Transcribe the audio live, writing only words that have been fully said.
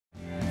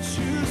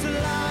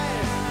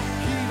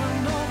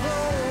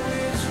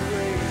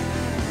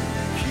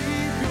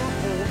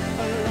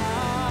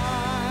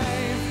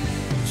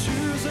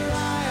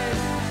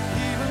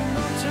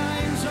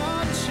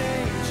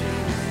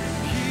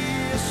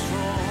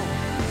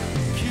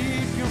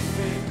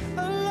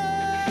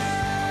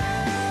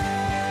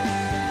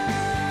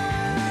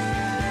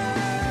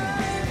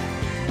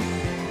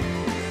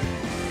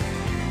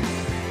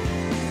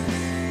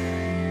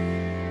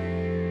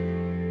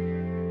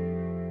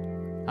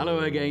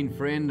Hello again,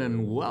 friend,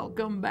 and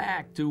welcome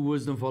back to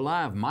Wisdom for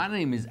Life. My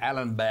name is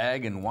Allan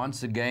Bagg, and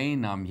once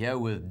again, I'm here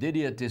with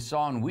Didier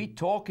Tison. We're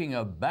talking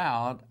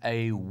about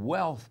a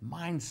wealth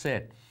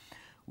mindset.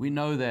 We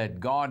know that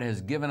God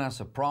has given us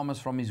a promise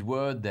from His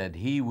Word that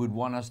He would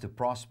want us to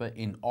prosper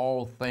in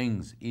all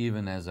things,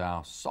 even as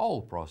our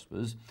soul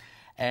prospers,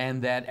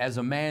 and that as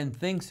a man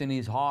thinks in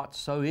his heart,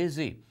 so is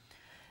he.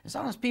 And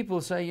sometimes people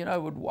say,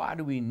 but why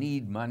do we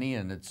need money?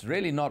 And it's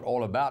really not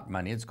all about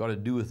money. It's got to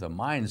do with a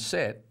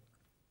mindset.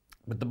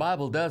 But the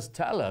Bible does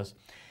tell us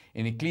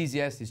in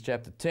Ecclesiastes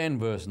chapter 10,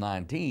 verse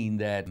 19,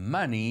 that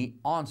money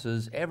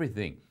answers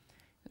everything.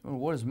 Well,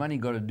 what has money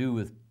got to do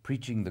with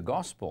preaching the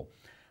gospel?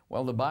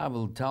 Well, the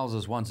Bible tells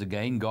us once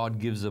again, God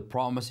gives a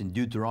promise in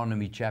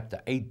Deuteronomy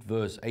chapter 8,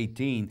 verse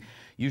 18.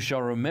 You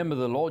shall remember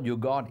the Lord your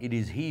God. It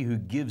is He who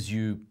gives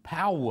you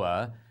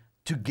power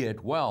to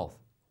get wealth.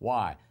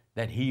 Why?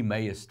 That He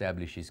may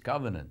establish His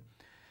covenant.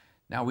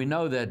 Now we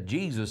know that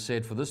Jesus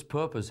said, for this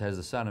purpose has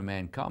the Son of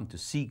Man come, to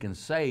seek and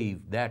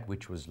save that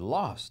which was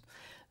lost.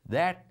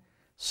 That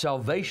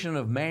salvation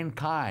of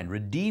mankind,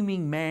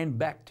 redeeming man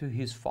back to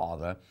his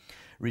Father,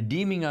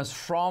 redeeming us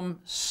from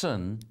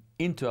sin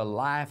into a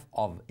life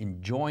of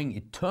enjoying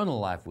eternal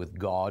life with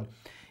God,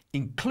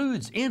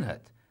 includes in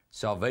it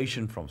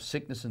salvation from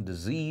sickness and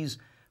disease,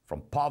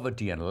 from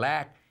poverty and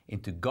lack,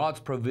 into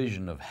God's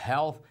provision of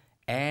health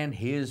and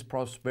His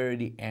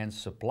prosperity and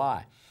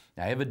supply.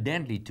 Now,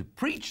 evidently, to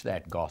preach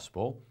that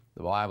gospel,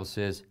 the Bible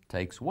says,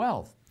 takes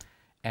wealth.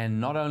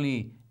 And not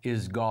only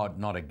is God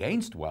not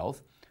against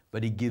wealth,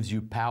 but He gives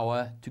you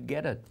power to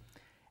get it.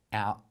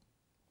 Now,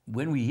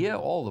 when we hear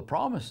all the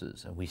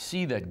promises, and we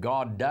see that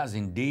God does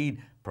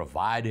indeed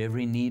provide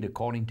every need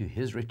according to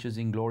His riches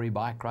in glory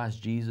by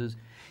Christ Jesus,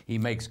 He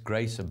makes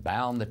grace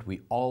abound, that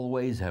we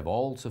always have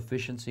all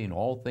sufficiency in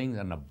all things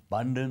and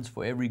abundance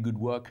for every good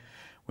work.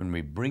 When we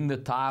bring the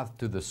tithe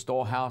to the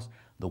storehouse,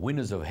 the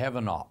windows of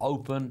heaven are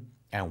open,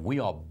 and we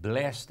are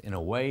blessed in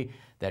a way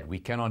that we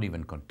cannot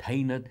even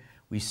contain it.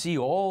 We see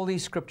all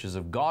these scriptures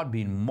of God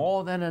being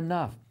more than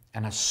enough,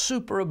 and a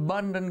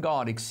superabundant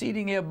God,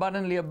 exceedingly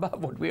abundantly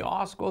above what we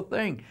ask or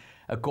think,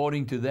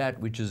 according to that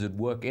which is at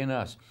work in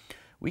us.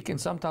 We can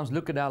sometimes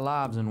look at our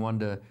lives and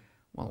wonder,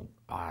 well,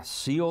 I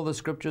see all the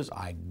scriptures,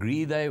 I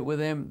agree with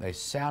them, they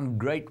sound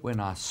great when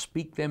I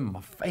speak them,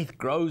 my faith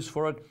grows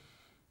for it,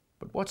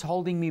 but what's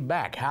holding me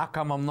back? How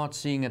come I'm not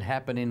seeing it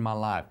happen in my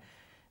life?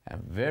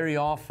 And very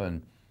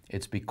often,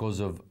 it's because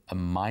of a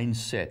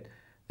mindset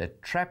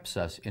that traps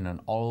us in an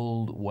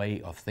old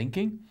way of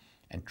thinking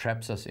and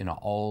traps us in an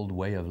old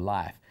way of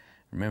life.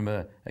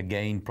 Remember,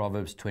 again,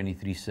 Proverbs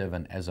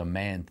 23:7, as a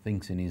man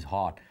thinks in his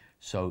heart,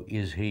 so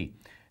is he.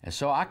 And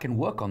so I can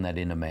work on that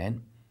inner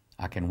man.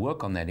 I can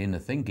work on that inner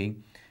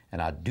thinking,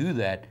 and I do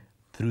that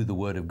through the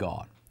Word of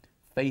God.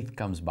 Faith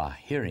comes by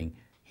hearing,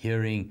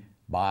 hearing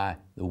by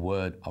the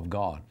Word of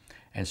God.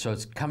 And so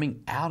it's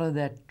coming out of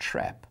that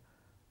trap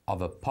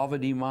of a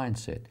poverty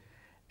mindset.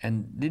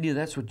 And Didier,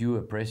 that's what you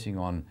were pressing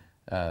on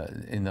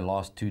in the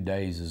last 2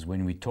 days, is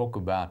when we talk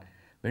about,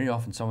 very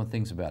often someone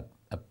thinks about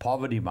a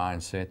poverty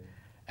mindset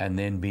and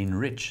then being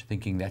rich,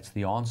 thinking that's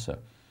the answer.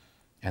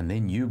 And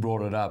then you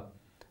brought it up,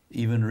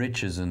 even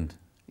rich isn't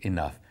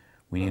enough.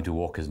 We need to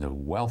walk as a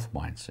wealth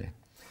mindset.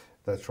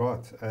 That's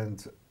right.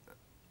 And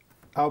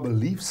our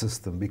belief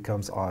system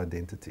becomes our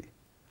identity.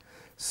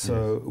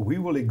 So yes, we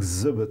will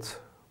exhibit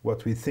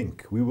what we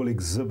think. We will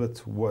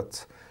exhibit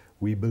what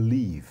we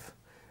believe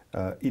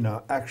in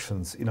our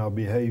actions, in our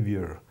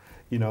behavior,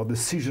 in our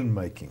decision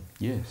making.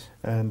 Yes.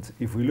 And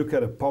if we look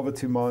at a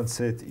poverty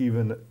mindset,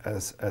 even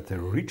as at a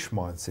rich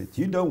mindset,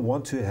 you don't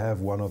want to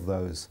have one of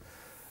those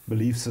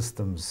belief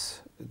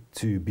systems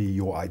to be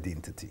your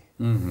identity.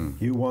 Mm-hmm.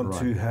 You want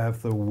to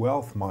have the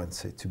wealth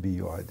mindset to be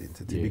your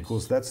identity, yes,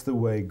 because that's the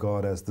way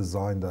God has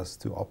designed us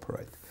to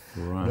operate.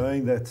 Right.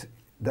 Knowing that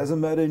doesn't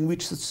matter in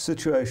which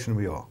situation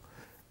we are,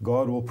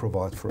 God will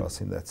provide for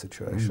us in that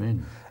situation.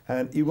 Amen.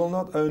 And He will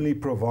not only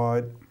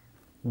provide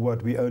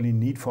what we only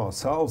need for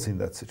ourselves in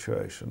that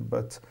situation,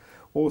 but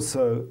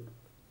also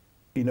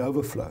in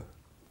overflow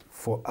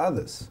for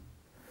others,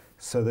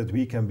 so that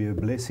we can be a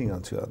blessing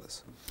unto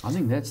others. I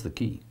think that's the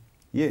key.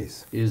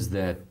 Yes. Is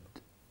that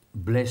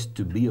blessed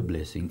to be a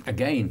blessing.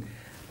 Again,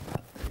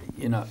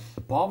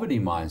 a poverty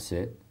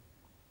mindset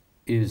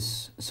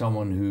is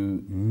someone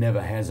who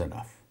never has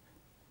enough.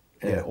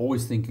 They're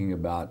always thinking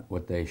about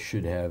what they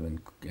should have and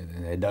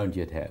they don't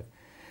yet have.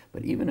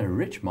 But even a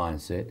rich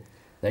mindset,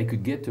 they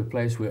could get to a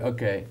place where,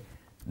 okay,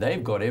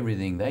 they've got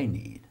everything they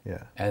need.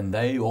 Yeah. And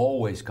they're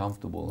always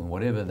comfortable, and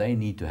whatever they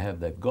need to have,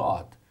 they've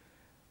got.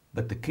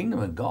 But the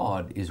kingdom of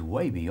God is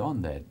way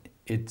beyond that.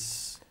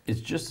 It's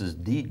just as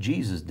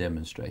Jesus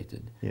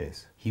demonstrated.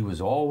 Yes. He was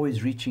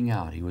always reaching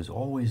out. He was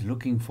always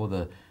looking for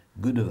the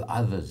good of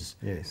others.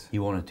 Yes. He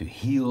wanted to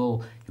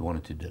heal. He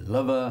wanted to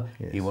deliver.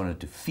 Yes. He wanted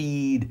to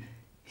feed.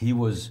 He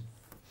was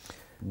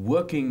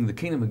working the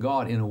kingdom of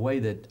God in a way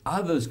that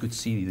others could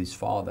see his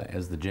Father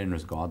as the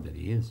generous God that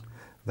He is.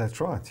 That's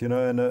right.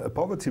 And a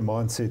poverty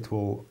mindset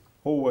will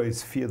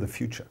always fear the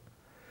future.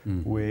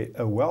 where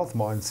a wealth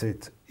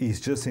mindset is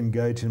just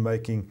engaged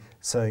in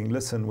saying,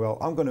 listen, well,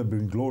 I'm going to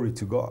bring glory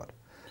to God,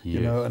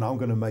 Yes. and I'm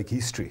going to make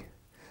history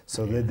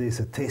so that there's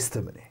a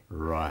testimony.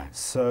 Right.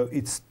 So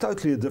it's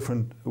totally a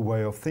different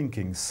way of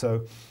thinking.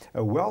 So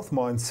a wealth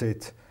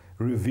mindset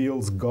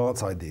reveals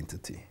God's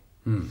identity.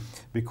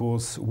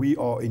 Because we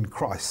are in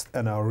Christ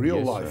and our real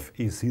Yes, life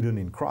is hidden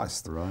in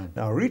Christ. Right.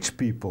 Now, rich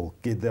people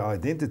get their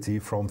identity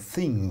from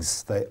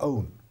things they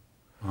own.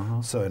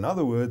 So, in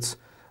other words,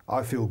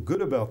 I feel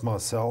good about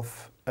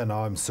myself and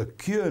I'm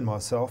secure in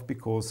myself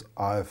because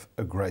I have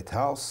a great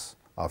house,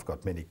 I've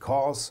got many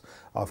cars,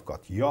 I've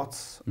got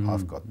yachts,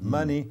 I've got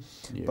money.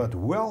 Yeah. But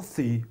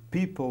wealthy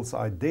people's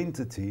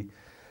identity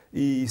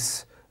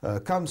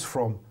comes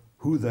from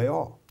who they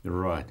are.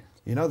 Right.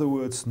 In other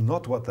words,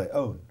 not what they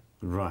own,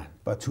 Right.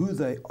 but who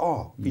they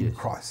are in Yes.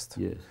 Christ.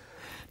 Yes.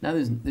 Now,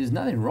 there's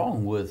nothing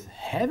wrong with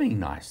having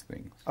nice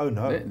things. Oh,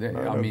 no.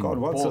 I mean, God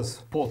wants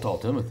us. Paul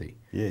told Timothy,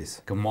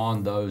 Yes.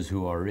 command those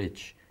who are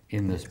rich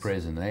in this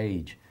present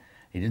age.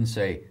 He didn't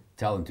say,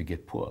 tell them to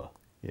get poor.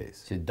 He Yes.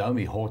 said, don't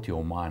be haughty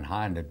or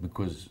mind-minded,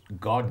 because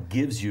God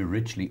gives you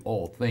richly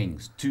all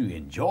things to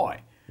enjoy.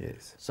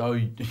 Yes. So,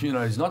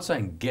 he's not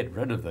saying get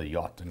rid of the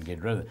yacht and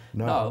get rid of it.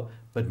 No,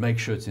 but make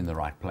sure it's in the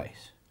right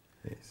place.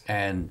 Yes.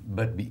 And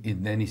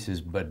then he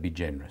says, but be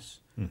generous.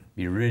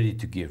 Be ready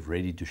to give,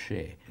 ready to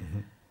share.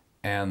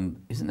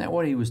 And isn't that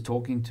what he was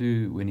talking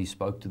to when he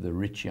spoke to the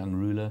rich young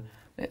ruler?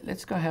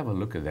 Let's go have a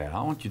look at that.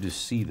 I want you to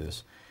see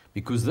this,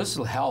 because this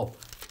will help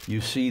you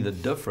see the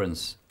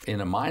difference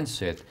in a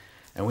mindset.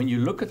 And when you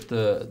look at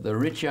the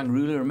rich young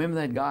ruler, remember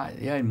that guy?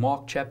 Yeah, in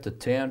Mark chapter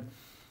 10,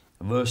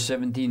 verse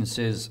 17, it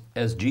says,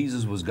 as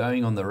Jesus was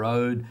going on the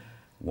road,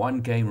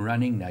 one came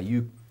running. Now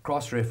you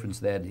cross-reference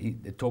that.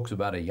 It talks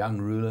about a young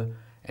ruler,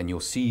 and you'll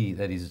see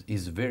that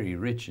he's very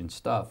rich in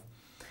stuff.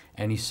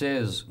 And he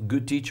says,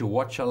 good teacher,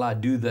 what shall I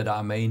do that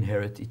I may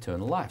inherit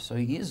eternal life? So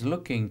he is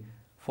looking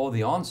for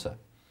the answer.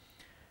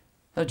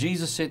 Now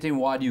Jesus said to him,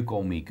 why do you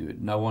call me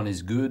good? No one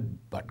is good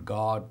but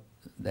God,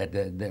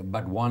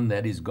 but one,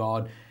 that is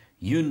God.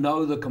 You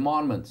know the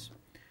commandments.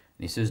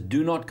 And he says,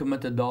 do not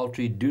commit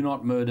adultery, do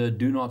not murder,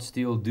 do not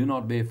steal, do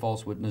not bear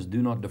false witness,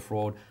 do not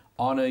defraud,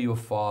 honor your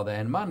father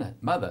and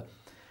mother.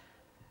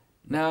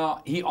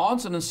 Now, he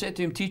answered and said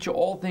to him, teacher,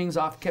 all things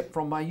I've kept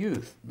from my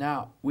youth.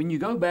 Now, when you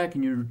go back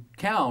and you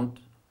count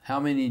how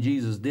many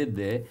Jesus did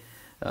there,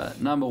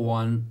 number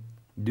 1,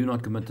 do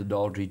not commit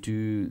adultery,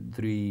 2,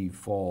 3,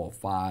 4,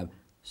 5,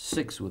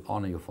 6 with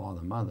honor your father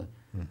and mother.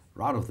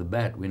 Right off the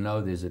bat, we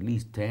know there's at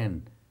least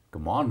 10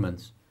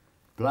 commandments,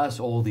 plus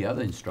all the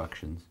other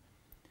instructions.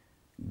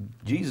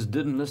 Jesus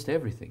didn't list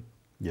everything.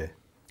 Yeah.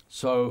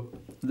 So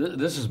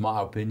this is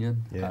my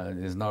opinion. Yeah.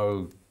 There's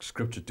no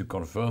scripture to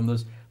confirm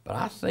this, but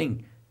I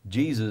think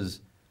Jesus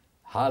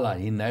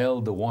he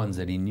nailed the ones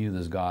that he knew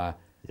this guy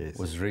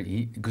was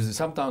really, because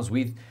sometimes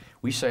we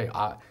say,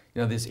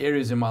 there's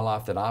areas in my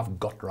life that I've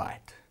got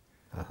right.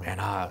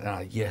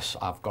 And yes,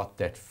 I've got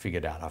that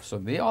figured out. So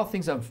there are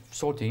things I'm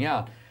sorting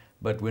out,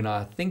 but when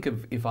I think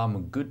of if I'm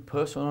a good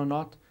person or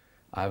not,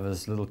 I have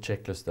this little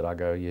checklist that I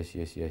go, yes,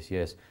 yes, yes,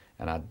 yes,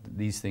 and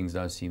these things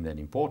don't seem that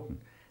important.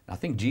 I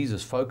think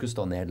Jesus focused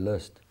on that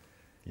list.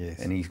 Yes.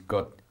 And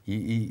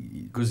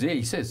because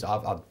he says,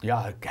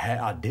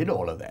 I did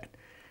all of that.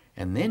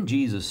 And then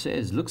Jesus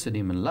looks at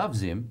him and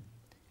loves him,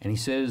 and he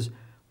says,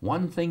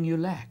 one thing you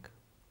lack.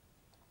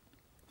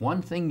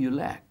 One thing you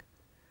lack.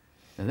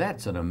 And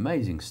that's an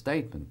amazing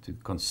statement to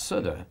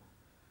consider,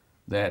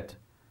 that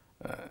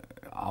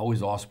I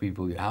always ask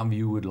people, how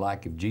you would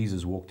like if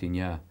Jesus walked in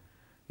here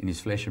in his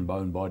flesh and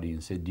bone body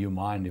and said, do you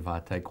mind if I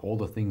take all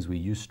the things where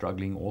you're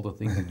struggling, all the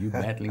things that you're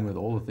battling with,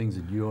 all the things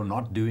that you're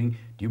not doing,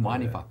 do you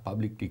mind if I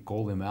publicly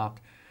call them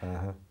out?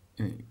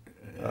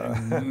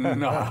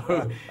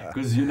 No,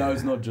 because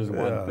it's not just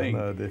one thing.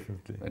 No,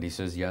 definitely. But he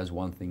says, here's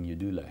one thing you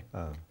do lack.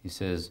 He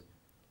says,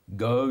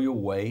 go your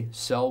way,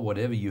 sell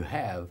whatever you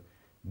have,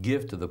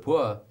 give to the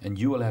poor, and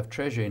you will have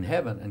treasure in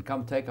heaven, and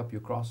come take up your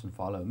cross and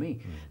follow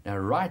me. Now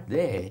right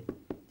there,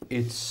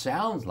 it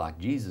sounds like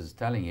Jesus is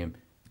telling him,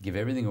 give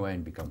everything away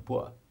and become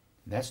poor.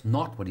 That's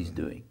not what he's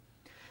doing.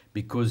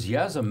 Because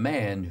here's a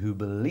man who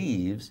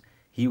believes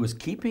he was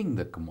keeping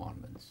the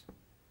commandments.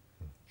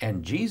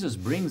 And Jesus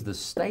brings the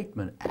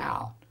statement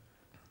out.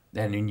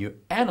 Then when you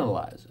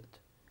analyze it,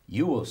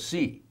 you will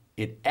see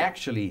it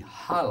actually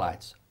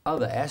highlights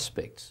other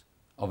aspects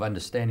of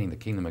understanding the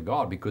kingdom of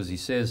God, because he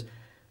says,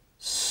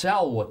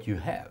 sell what you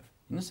have.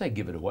 He didn't say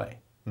give it away.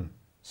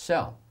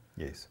 Sell.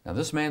 Yes. Now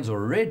this man's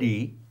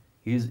already,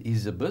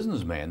 he's a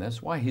businessman.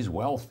 That's why he's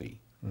wealthy.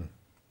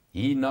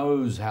 He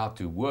knows how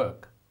to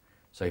work.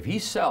 So if he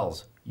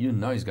sells,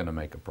 he's going to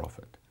make a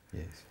profit.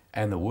 Yes.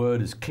 And the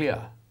word is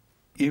clear.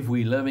 If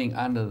we're living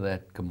under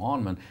that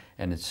commandment,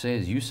 and it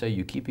says, you say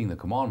you're keeping the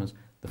commandments,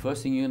 the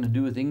first thing you're going to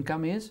do with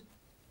income is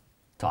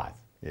tithe.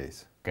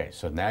 Yes. Okay,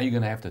 so now you're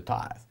going to have to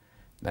tithe.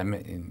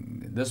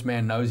 This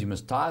man knows he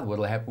must tithe. What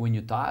will happen when you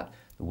tithe?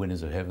 The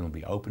windows of heaven will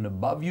be open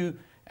above you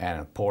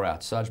and pour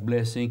out such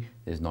blessing,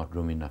 there's not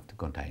room enough to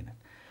contain it.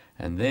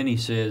 And then he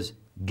says,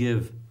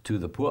 give to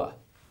the poor.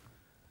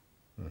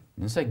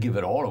 He didn't say give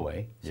it all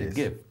away. He said Yes.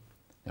 give.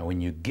 Now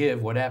when you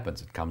give, what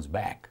happens? It comes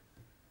back.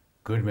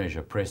 Good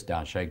measure, pressed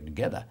down, shaken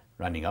together,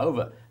 running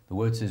over. The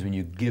word says when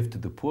you give to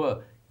the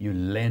poor, you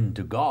lend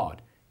to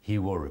God. He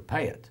will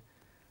repay it.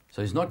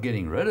 So he's not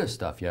getting rid of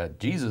stuff here.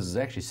 Jesus is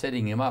actually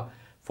setting him up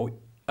for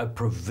a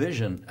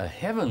provision, a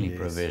heavenly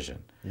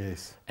provision.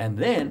 Yes. And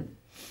then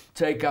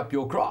take up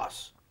your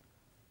cross.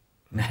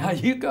 Now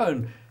you go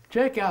and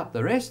check out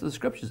the rest of the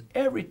scriptures.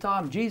 Every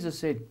time Jesus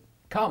said,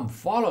 come,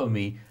 follow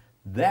me,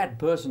 that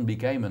person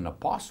became an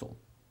apostle.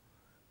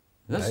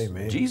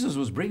 Amen. Jesus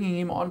was bringing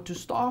him on to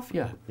staff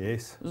here.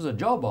 Yes. This is a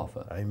job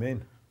offer.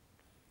 Amen.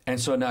 And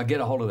so now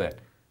get a hold of that.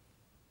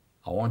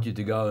 I want you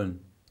to go and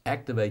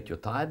activate your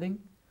tithing.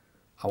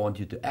 I want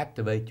you to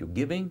activate your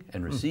giving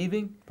and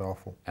receiving.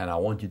 Powerful. And I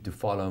want you to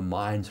follow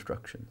my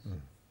instructions.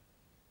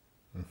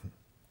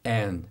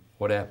 And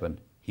what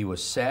happened? He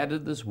was sad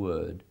at this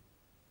word,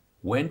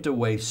 went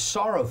away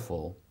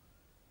sorrowful,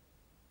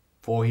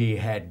 for he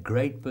had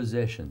great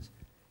possessions.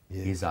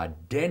 Yes. His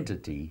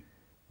identity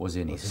was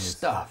in his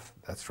stuff.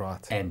 That's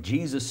right. And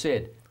Jesus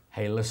said,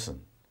 hey, listen,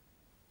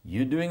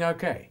 you're doing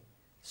okay.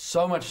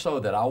 So much so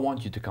that I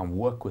want you to come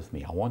work with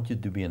me. I want you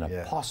to be an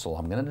apostle.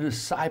 I'm going to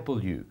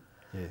disciple you.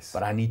 Yes.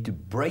 But I need to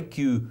break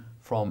you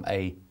from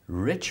a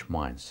rich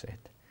mindset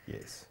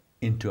Yes.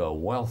 into a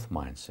wealth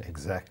mindset.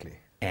 Exactly.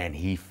 And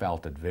he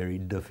felt it very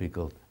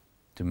difficult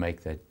to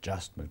make that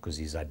adjustment because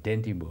his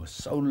identity was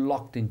so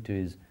locked into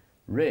his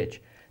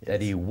rich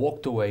that he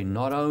walked away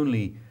not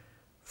only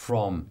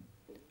from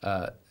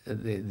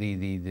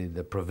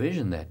the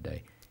provision that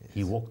day,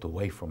 he walked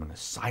away from an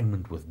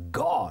assignment with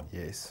God.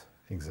 Yes.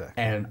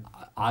 Exactly. And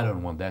I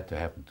don't want that to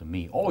happen to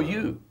me or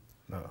you.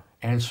 No.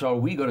 And so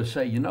we got to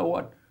say, you know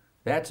what?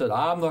 That's it.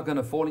 I'm not going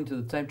to fall into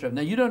the same trap.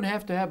 Now, you don't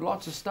have to have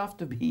lots of stuff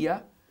to be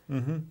here.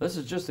 This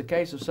is just a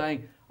case of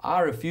saying, I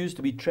refuse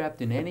to be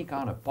trapped in any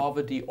kind of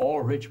poverty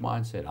or rich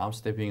mindset. I'm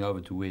stepping over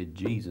to where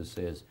Jesus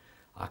says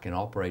I can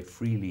operate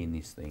freely in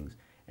these things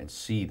and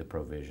see the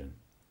provision.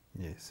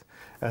 Yes.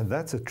 And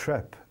that's a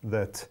trap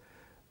that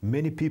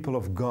many people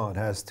of God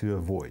has to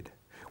avoid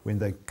when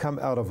they come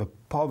out of a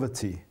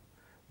poverty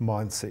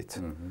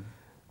mindset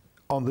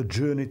on the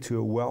journey to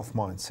a wealth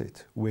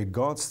mindset, where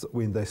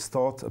when they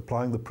start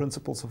applying the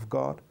principles of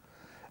God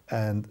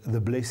and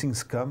the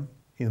blessings come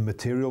in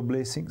material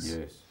blessings,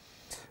 Yes.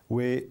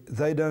 where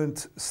they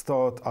don't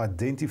start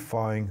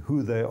identifying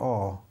who they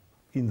are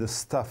in the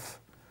stuff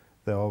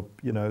they are,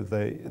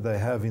 they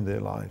have in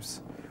their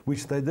lives,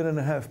 which they didn't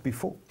have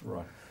before.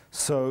 Right.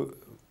 So,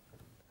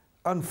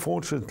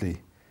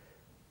 unfortunately,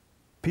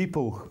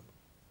 people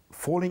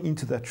falling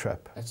into that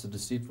trap. That's the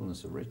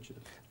deceitfulness of riches.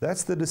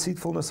 That's the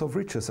deceitfulness of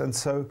riches. And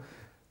so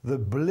the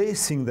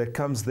blessing that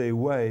comes their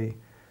way,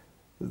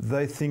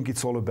 they think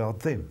it's all about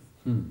them.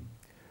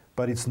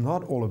 But it's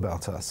not all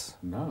about us.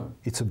 No.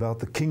 It's about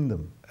the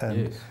kingdom.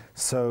 And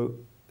so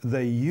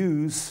they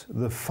use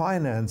the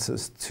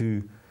finances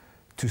to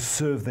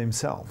serve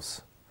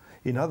themselves.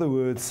 In other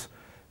words,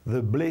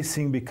 the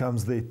blessing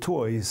becomes their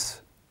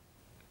toys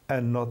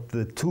and not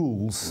the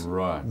tools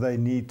they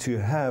need to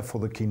have for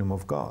the kingdom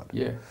of God.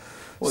 Yeah.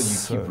 Well, you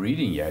keep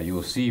reading,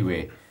 you'll see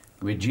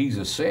where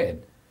Jesus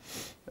said,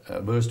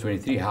 verse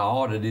 23, how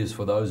hard it is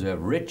for those who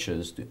have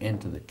riches to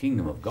enter the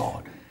kingdom of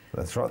God.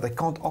 That's right. They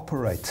can't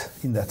operate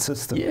in that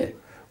system. Yeah.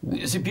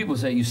 You see, people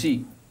say, you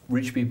see,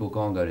 rich people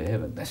can't go to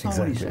heaven. That's not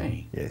what he's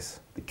saying.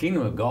 Yes. The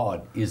kingdom of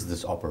God is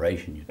this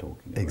operation you're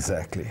talking about.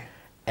 Exactly.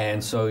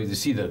 And so you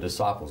see the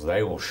disciples,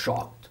 they were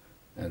shocked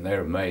and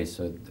they're amazed.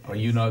 So,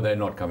 they're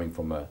not coming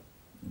from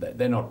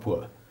they're not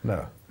poor.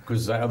 No.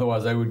 Because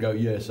otherwise they would go,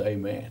 yes,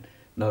 amen.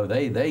 No,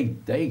 they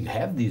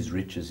have these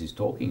riches he's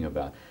talking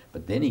about.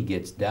 But then he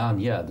gets down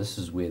here. This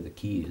is where the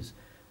key is.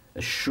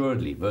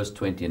 Assuredly, verse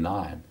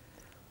 29,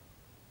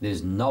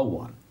 there's no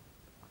one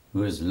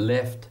who has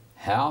left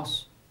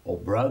house or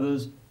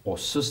brothers or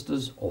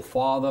sisters or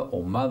father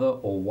or mother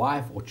or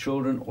wife or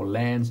children or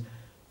lands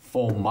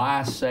for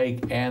my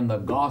sake and the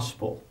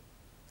gospel.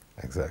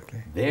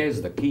 Exactly.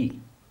 There's the key.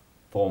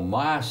 For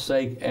my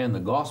sake and the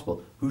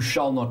gospel, who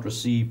shall not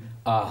receive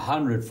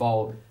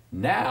 100-fold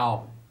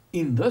now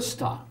in this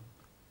time.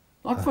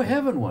 Not for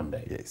heaven one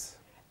day. Yes.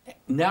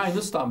 Now in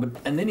this time.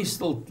 And then he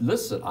still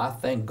listed. I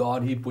thank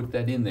God he put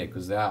that in there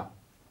because that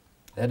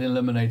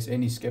eliminates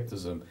any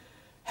skepticism.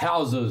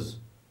 Houses,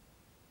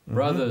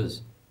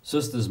 brothers,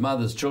 sisters,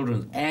 mothers,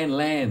 children, and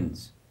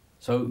lands.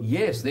 So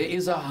yes, there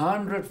is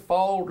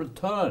 100-fold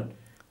return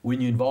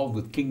when you're involved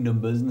with kingdom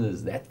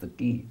business. That's the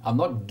key. I'm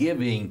not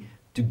giving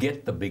to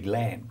get the big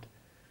land.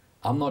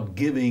 I'm not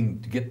giving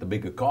to get the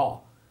bigger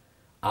car.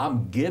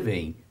 I'm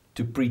giving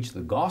to preach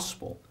the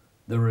gospel.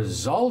 The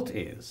result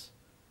is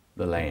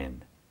the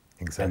land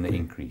and the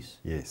increase.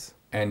 Yes.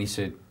 And he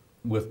said,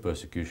 with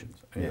persecutions.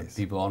 Yes.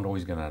 People aren't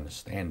always going to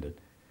understand it.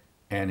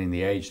 And in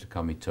the age to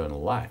come,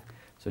 eternal life.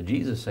 So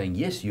Jesus is saying,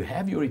 yes, you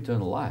have your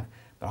eternal life,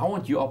 but I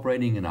want you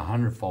operating in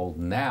 100-fold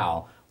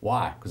now.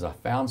 Why? Because I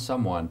found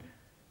someone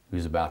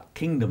who's about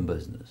kingdom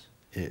business.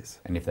 Yes.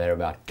 And if they're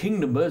about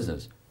kingdom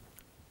business,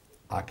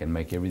 I can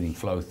make everything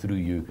flow through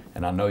you,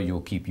 and I know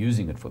you'll keep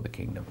using it for the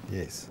kingdom.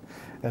 Yes,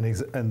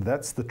 and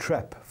that's the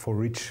trap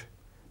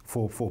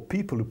for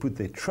people who put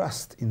their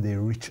trust in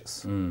their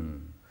riches.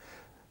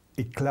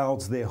 It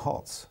clouds their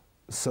hearts,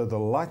 so the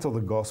light of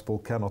the gospel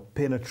cannot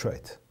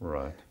penetrate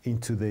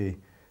into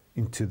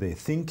their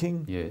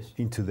thinking,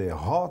 into their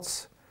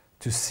hearts,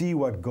 to see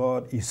what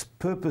God is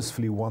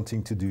purposefully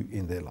wanting to do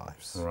in their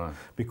lives.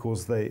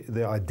 Because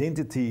their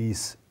identity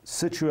is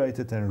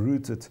situated and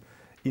rooted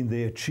in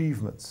their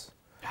achievements.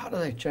 How do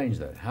they change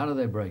that? How do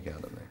they break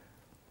out of that?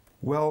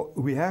 Well,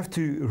 we have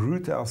to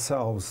root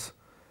ourselves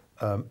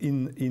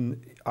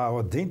in our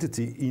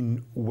identity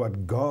in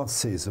what God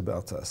says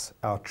about us.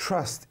 Our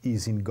trust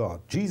is in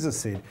God. Jesus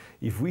said,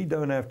 if we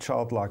don't have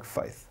childlike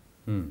faith,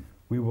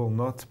 we will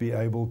not be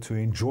able to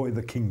enjoy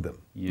the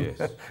kingdom. Yes.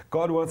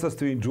 God wants us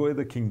to enjoy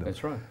the kingdom.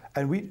 That's right.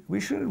 And we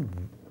shouldn't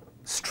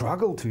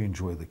struggle to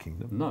enjoy the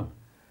kingdom. No.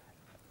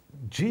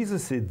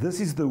 Jesus said, this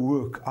is the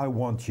work I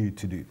want you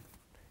to do.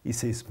 He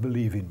says,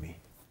 believe in me.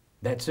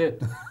 That's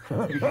it.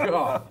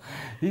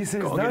 He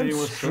says, don't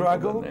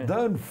struggle,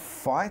 don't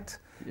fight,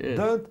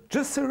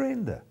 just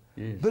surrender.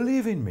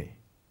 Believe in me.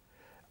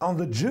 On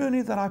the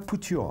journey that I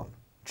put you on,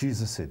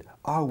 Jesus said,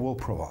 I will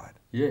provide.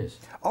 Yes.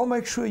 I'll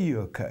make sure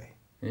you're okay.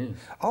 Yes.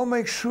 I'll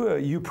make sure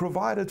you're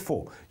provided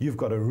for. You've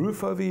got a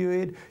roof over your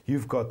head.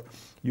 You've got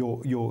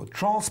your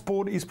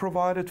transport is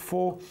provided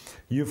for.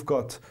 You've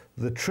got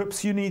the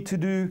trips you need to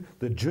do,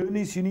 the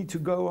journeys you need to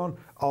go on.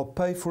 I'll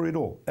pay for it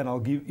all, and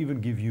I'll even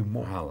give you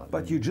more. Hallelujah.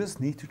 But you just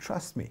need to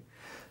trust me.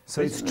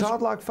 So it's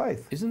childlike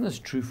faith. Isn't this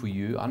true for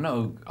you? I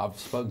know I've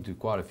spoken to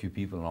quite a few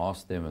people and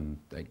asked them, and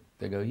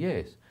they go,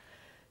 yes.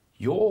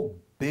 Your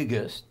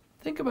biggest,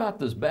 think about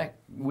this back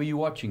where you're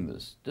watching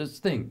this.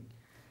 Just think.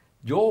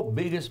 Your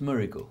biggest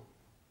miracle,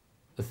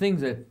 the things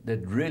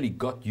that really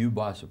got you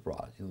by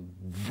surprise.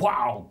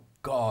 Wow,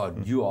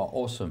 God, you are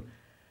awesome.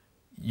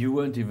 You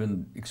weren't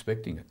even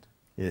expecting it.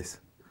 Yes.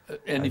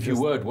 And if you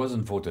were, it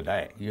wasn't for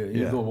today.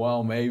 You thought,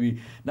 well,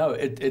 maybe. No,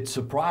 it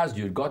surprised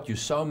you. It got you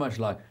so much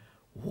like,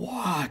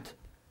 what?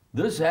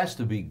 This has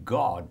to be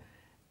God.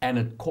 And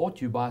it caught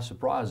you by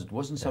surprise. It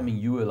wasn't something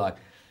you were like,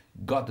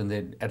 got, and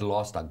then at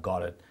last I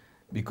got it.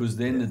 Because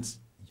then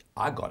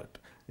I got it.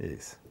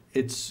 Yes.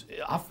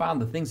 I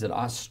found the things that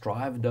I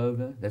strived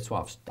over, that's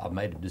why I've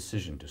made a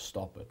decision to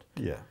stop it.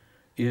 Yeah.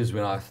 Is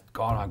when I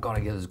got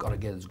to get this, got to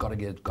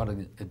get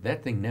it.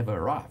 That thing never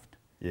arrived.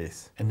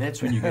 Yes. And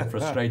that's when you get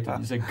frustrated.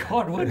 You say,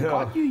 God, what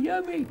God, you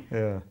hear me?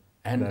 Yeah.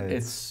 And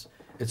it's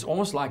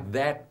almost like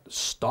that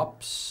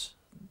stops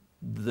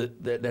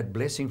that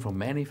blessing from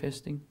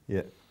manifesting.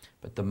 Yeah.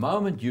 But the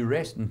moment you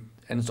rest, and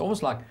it's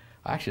almost like,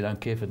 I actually don't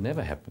care if it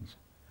never happens.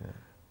 Yeah.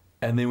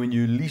 And then when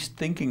you're least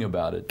thinking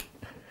about it,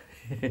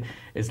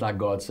 it's like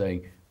God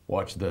saying,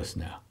 watch this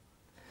now.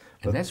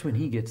 And that's when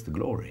He gets the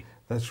glory.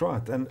 That's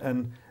right.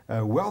 And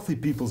wealthy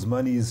people's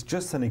money is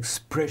just an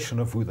expression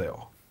of who they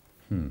are.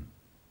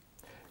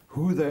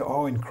 Who they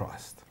are in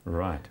Christ.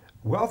 Right.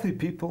 Wealthy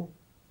people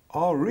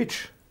are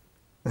rich.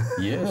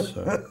 Yes,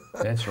 sir.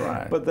 That's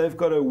right. But they've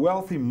got a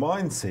wealthy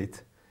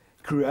mindset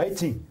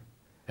creating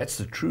that's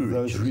the true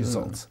those riches,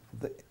 results.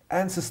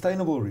 And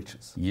sustainable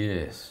riches.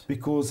 Yes.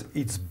 Because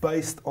it's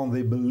based on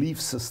their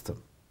belief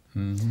system.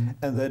 And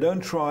they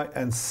don't try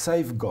and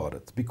safeguard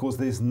it because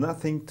there's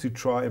nothing to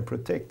try and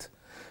protect.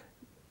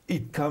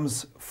 It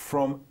comes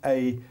from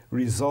a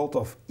result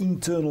of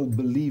internal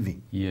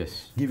believing.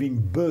 Yes. Giving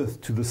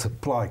birth to the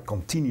supply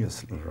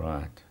continuously.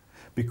 Right.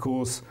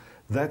 Because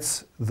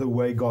that's the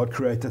way God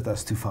created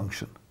us to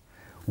function.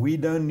 We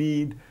don't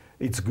need,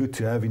 it's good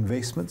to have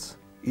investments.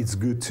 It's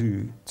good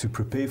to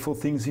prepare for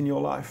things in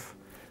your life.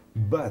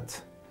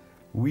 But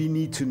we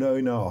need to know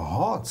in our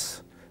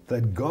hearts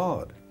that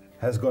God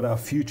has got our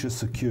future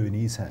secure in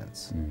His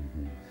hands.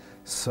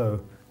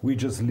 So we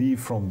just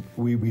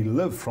we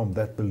live from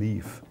that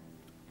belief,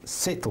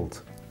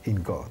 settled in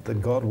God, that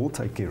God will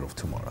take care of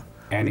tomorrow.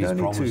 And He's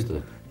promised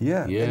it.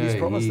 Yeah, and He's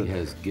promised it. He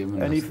has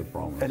given us the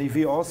promise. And if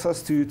He asks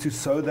us to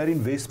sow that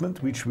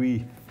investment, which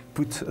we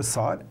put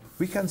aside,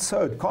 we can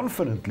sow it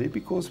confidently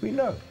because we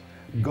know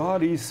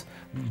God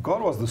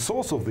was the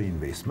source of the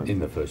investment. In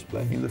the first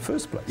place. In the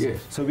first place.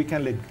 Yes. So we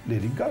can let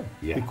it go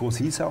because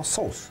He's our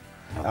source.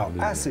 Our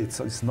assets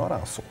is not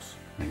our source.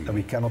 And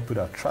we cannot put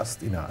our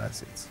trust in our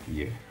assets.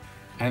 Yeah.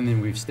 And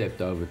then we've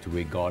stepped over to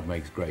where God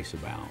makes grace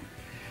abound.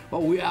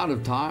 Well, we're out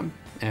of time,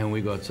 and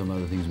we've got some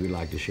other things we'd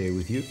like to share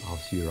with you. I'll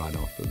see you right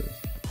after this.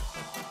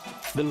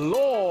 The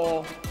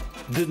law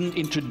didn't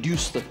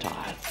introduce the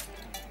tithe.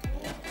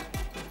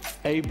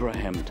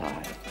 Abraham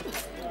tithe.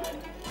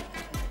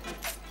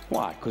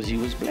 Why? Because he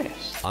was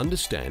blessed.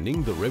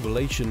 Understanding the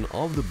revelation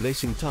of the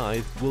blessing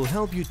tithe will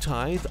help you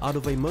tithe out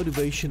of a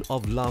motivation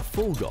of love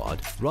for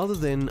God rather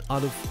than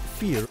out of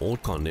fear or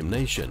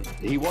condemnation.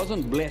 He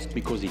wasn't blessed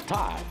because he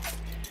tithed.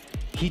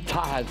 He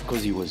tithed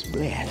because he was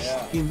blessed.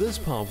 Yeah. In this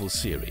powerful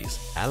series,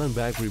 Allan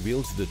Bagg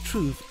reveals the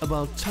truth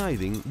about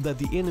tithing that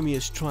the enemy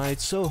has tried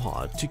so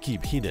hard to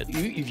keep hidden.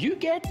 If you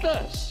get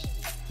this,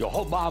 Your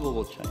whole Bible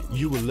will change.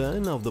 You will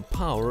learn of the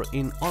power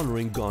in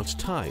honoring God's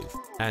tithe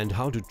and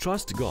how to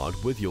trust God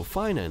with your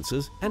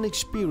finances and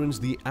experience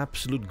the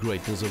absolute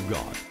greatness of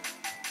God.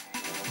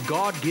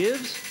 God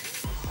gives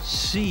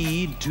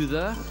seed to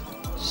the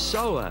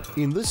sower.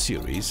 In this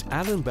series,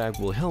 Allan Bagg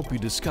will help you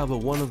discover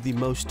one of the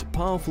most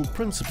powerful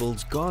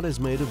principles God has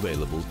made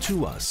available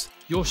to us.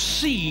 Your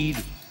seed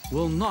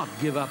will not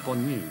give up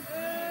on you.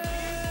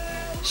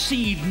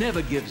 Seed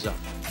never gives up.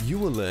 You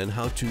will learn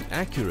how to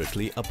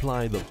accurately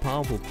apply the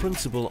powerful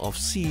principle of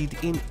seed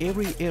in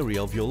every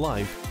area of your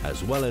life,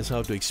 as well as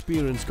how to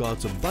experience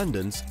God's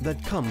abundance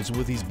that comes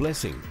with His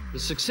blessing. The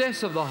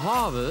success of the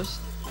harvest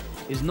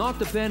is not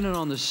dependent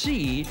on the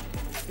seed,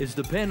 it's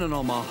dependent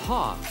on my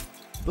heart.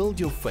 Build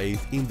your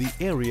faith in the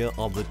area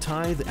of the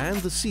tithe and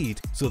the seed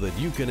so that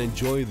you can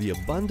enjoy the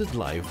abundant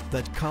life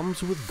that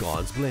comes with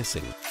God's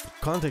blessing.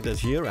 Contact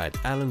us here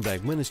at Allan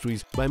Bagg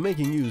Ministries by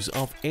making use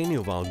of any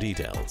of our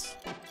details.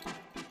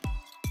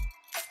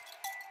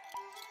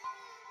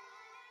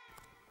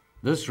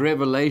 This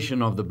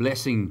revelation of the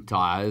blessing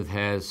tithe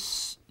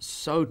has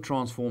so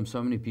transformed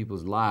so many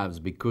people's lives,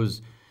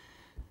 because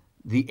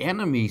the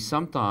enemy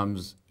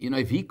sometimes,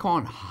 if he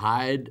can't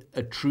hide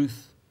a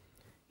truth,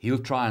 he'll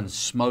try and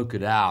smoke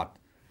it out,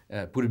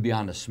 put it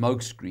behind a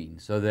smoke screen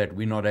so that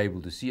we're not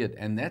able to see it.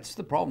 And that's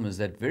the problem, is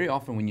that very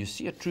often when you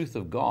see a truth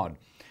of God,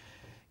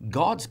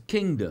 God's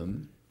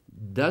kingdom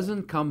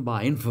doesn't come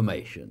by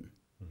information.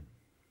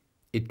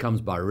 It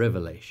comes by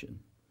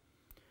revelation.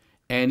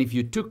 And if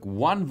you took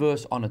one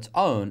verse on its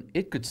own,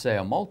 it could say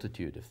a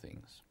multitude of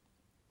things.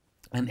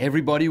 And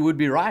everybody would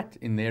be right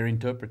in their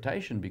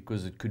interpretation,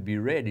 because it could be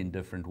read in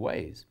different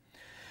ways.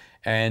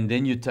 And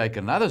then you take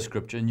another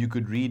scripture and you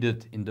could read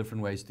it in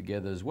different ways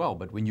together as well.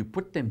 But when you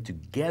put them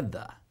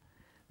together,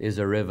 there's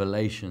a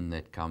revelation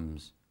that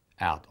comes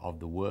out of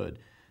the word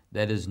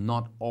that is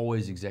not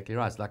always exactly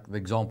right. It's like the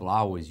example I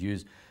always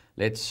use.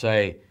 Let's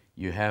say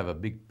you have a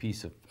big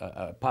piece of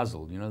a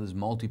puzzle. There's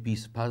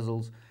multi-piece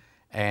puzzles.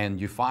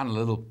 And you find a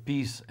little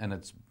piece, and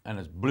it's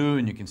blue,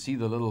 and you can see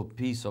the little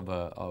piece of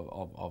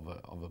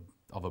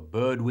a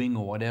bird wing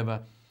or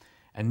whatever,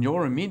 and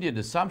your immediate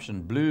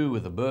assumption, blue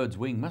with a bird's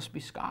wing, must be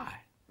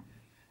sky,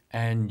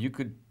 and you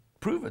could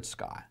prove it's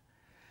sky.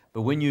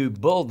 But when you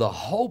build the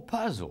whole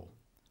puzzle,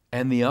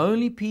 and the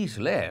only piece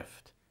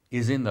left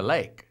is in the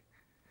lake,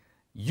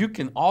 you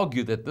can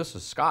argue that this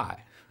is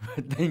sky.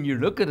 But then you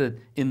look at it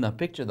in the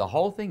picture, the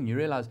whole thing, you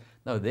realize,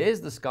 no, there's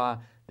the sky.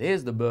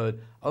 There's the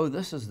bird. Oh,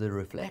 this is the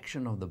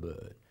reflection of the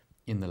bird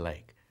in the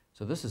lake.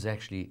 So this is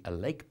actually a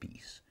lake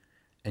piece,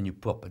 and you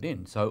pop it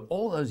in. So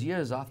all those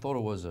years I thought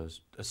it was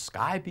a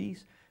sky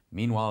piece.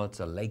 Meanwhile, it's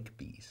a lake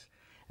piece.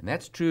 And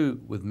that's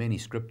true with many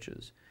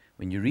scriptures.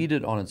 When you read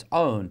it on its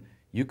own,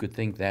 you could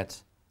think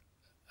that's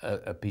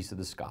a piece of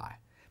the sky.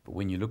 But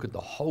when you look at the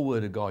whole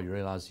Word of God, you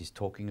realize He's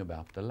talking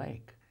about the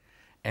lake.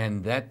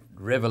 And that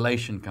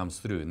revelation comes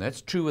through. And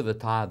that's true with the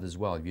tithe as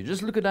well. If you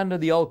just look at under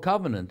the Old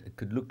Covenant, it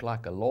could look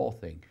like a law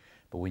thing.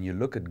 But when you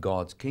look at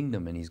God's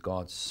kingdom and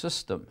God's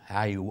system,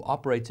 how He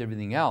operates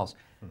everything else,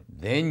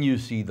 then you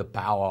see the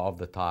power of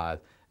the tithe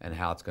and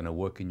how it's going to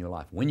work in your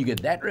life. When you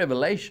get that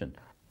revelation,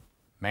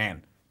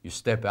 man, you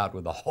step out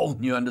with a whole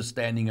new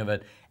understanding of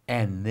it.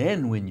 And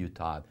then when you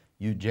tithe,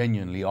 you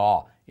genuinely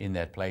are in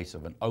that place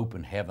of an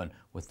open heaven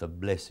with the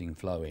blessing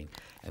flowing.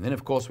 And then,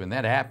 of course, when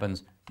that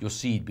happens, your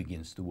seed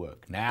begins to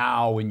work.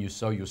 Now, when you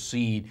sow your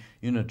seed,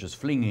 you're not just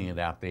flinging it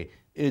out there.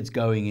 It's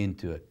going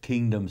into a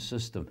kingdom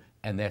system,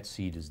 and that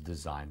seed is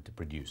designed to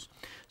produce.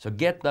 So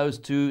get those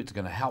two. It's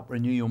going to help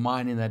renew your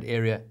mind in that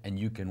area, and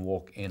you can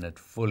walk in it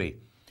fully.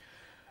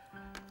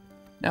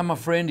 Now, my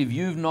friend, if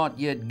you've not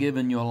yet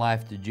given your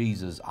life to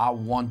Jesus, I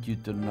want you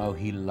to know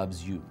He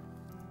loves you.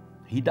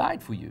 He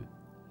died for you.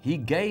 He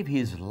gave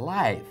His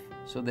life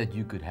so that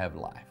you could have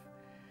life.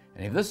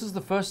 And if this is the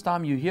first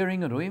time you're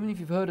hearing it, or even if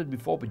you've heard it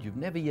before but you've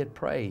never yet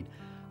prayed,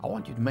 I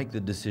want you to make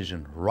the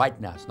decision right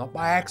now. It's not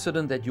by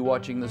accident that you're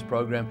watching this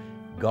program.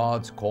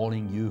 God's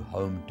calling you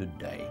home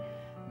today.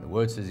 And the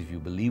Word says, if you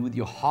believe with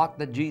your heart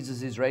that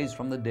Jesus is raised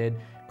from the dead,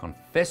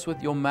 confess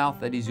with your mouth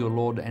that He's your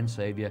Lord and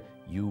Savior,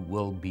 you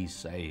will be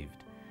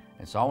saved.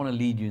 And so I want to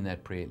lead you in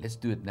that prayer. Let's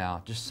do it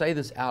now. Just say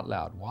this out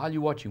loud while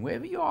you're watching,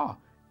 wherever you are.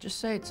 Just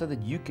say it so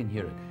that you can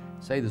hear it.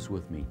 Say this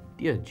with me.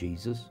 Dear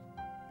Jesus,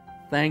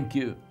 thank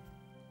you.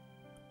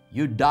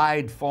 You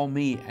died for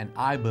me, and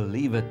I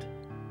believe it.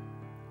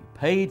 You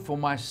paid for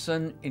my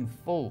sin in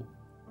full,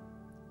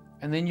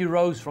 and then you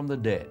rose from the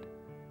dead.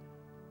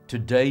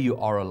 Today you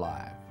are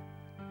alive.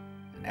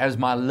 And as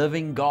my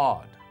living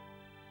God,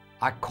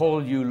 I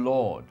call you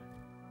Lord,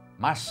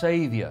 my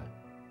Savior.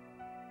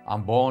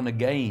 I'm born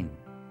again.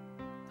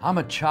 I'm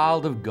a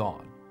child of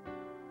God,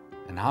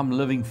 and I'm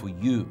living for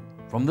you.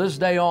 From this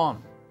day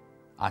on,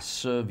 I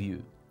serve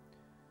you.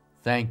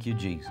 Thank you,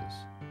 Jesus.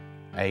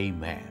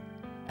 Amen.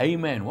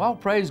 Amen. Well,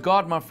 praise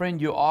God, my friend.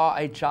 You are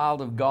a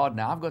child of God.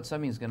 Now, I've got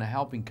something that's going to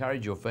help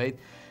encourage your faith.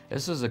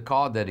 This is a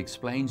card that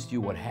explains to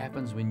you what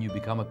happens when you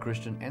become a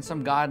Christian, and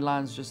some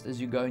guidelines just as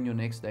you go in your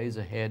next days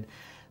ahead.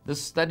 This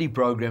study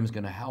program is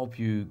going to help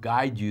you,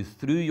 guide you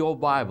through your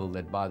Bible,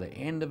 that by the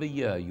end of a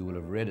year you will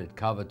have read it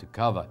cover to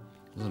cover.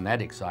 Isn't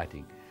that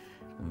exciting?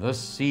 This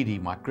CD,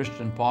 My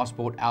Christian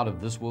Passport Out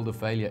of This World of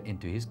Failure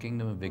into His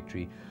Kingdom of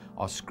Victory,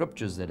 are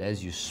scriptures that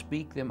as you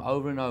speak them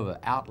over and over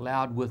out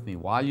loud with me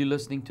while you're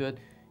listening to it,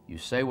 you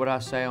say what I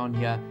say on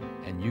here,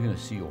 and you're going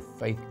to see your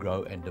faith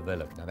grow and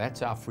develop. Now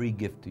that's our free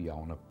gift to you. I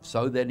want to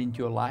sow that into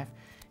your life.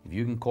 If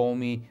you can call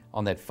me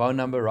on that phone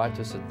number, write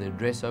us at the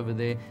address over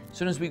there. As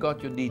soon as we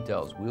got your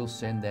details, we'll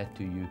send that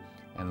to you,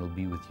 and it'll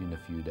be with you in a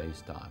few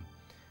days' time.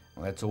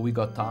 Well, that's all we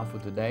got time for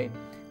today,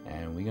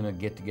 and we're going to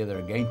get together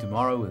again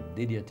tomorrow with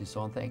Didier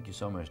Tison. Thank you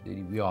so much,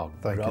 Didier. We are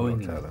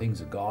growing in the things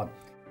of God.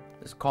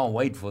 Just can't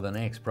wait for the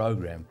next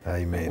program.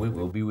 Amen. We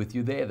will be with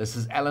you there. This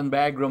is Allan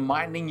Bagg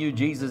reminding you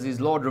Jesus is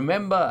Lord.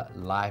 Remember,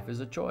 life is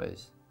a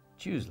choice.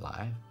 Choose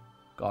life.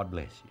 God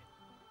bless you.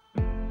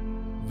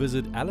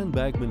 Visit Allan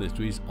Bagg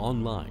Ministries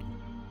online.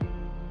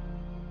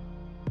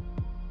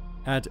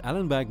 At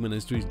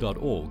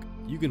allanbaggministries.org,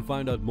 you can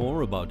find out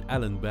more about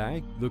Allan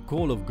Bagg, the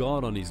call of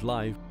God on his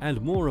life,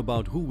 and more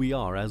about who we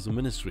are as a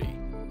ministry.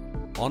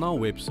 On our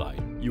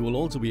website, you will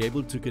also be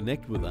able to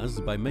connect with us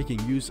by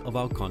making use of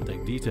our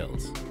contact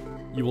details.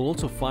 You will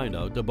also find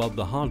out about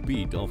the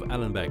heartbeat of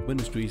Allan Bagg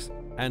Ministries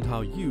and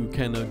how you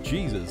can know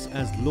Jesus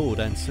as Lord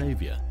and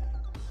Savior.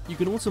 You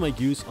can also make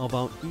use of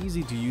our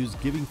easy-to-use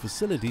giving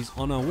facilities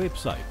on our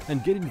website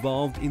and get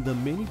involved in the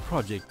many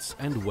projects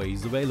and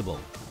ways available.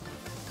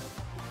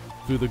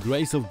 Through the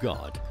grace of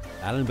God,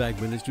 Allan Bagg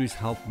Ministries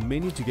help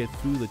many to get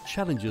through the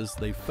challenges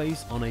they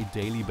face on a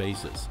daily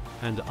basis,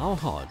 and our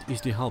heart is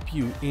to help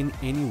you in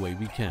any way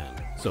we can.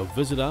 So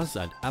visit us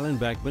at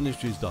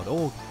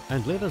allanbaggministries.org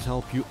and let us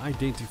help you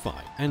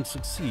identify and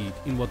succeed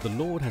in what the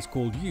Lord has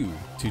called you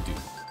to do.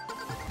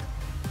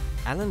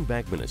 Allan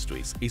Bagg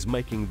Ministries is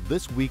making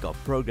this week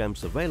of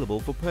programs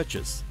available for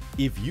purchase.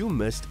 If you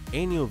missed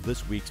any of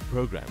this week's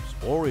programs,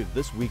 or if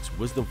this week's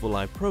Wisdom for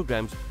Life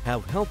programs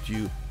have helped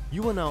you,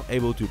 you are now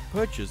able to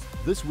purchase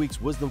this week's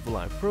Wisdom for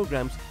Life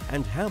programs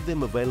and have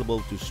them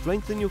available to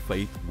strengthen your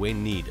faith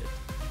when needed.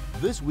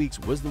 This week's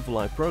Wisdom for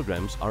Life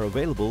programs are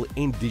available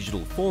in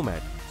digital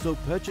format, so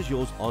purchase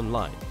yours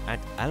online at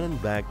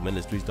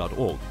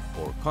allanbaggministries.org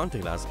or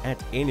contact us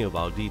at any of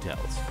our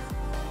details.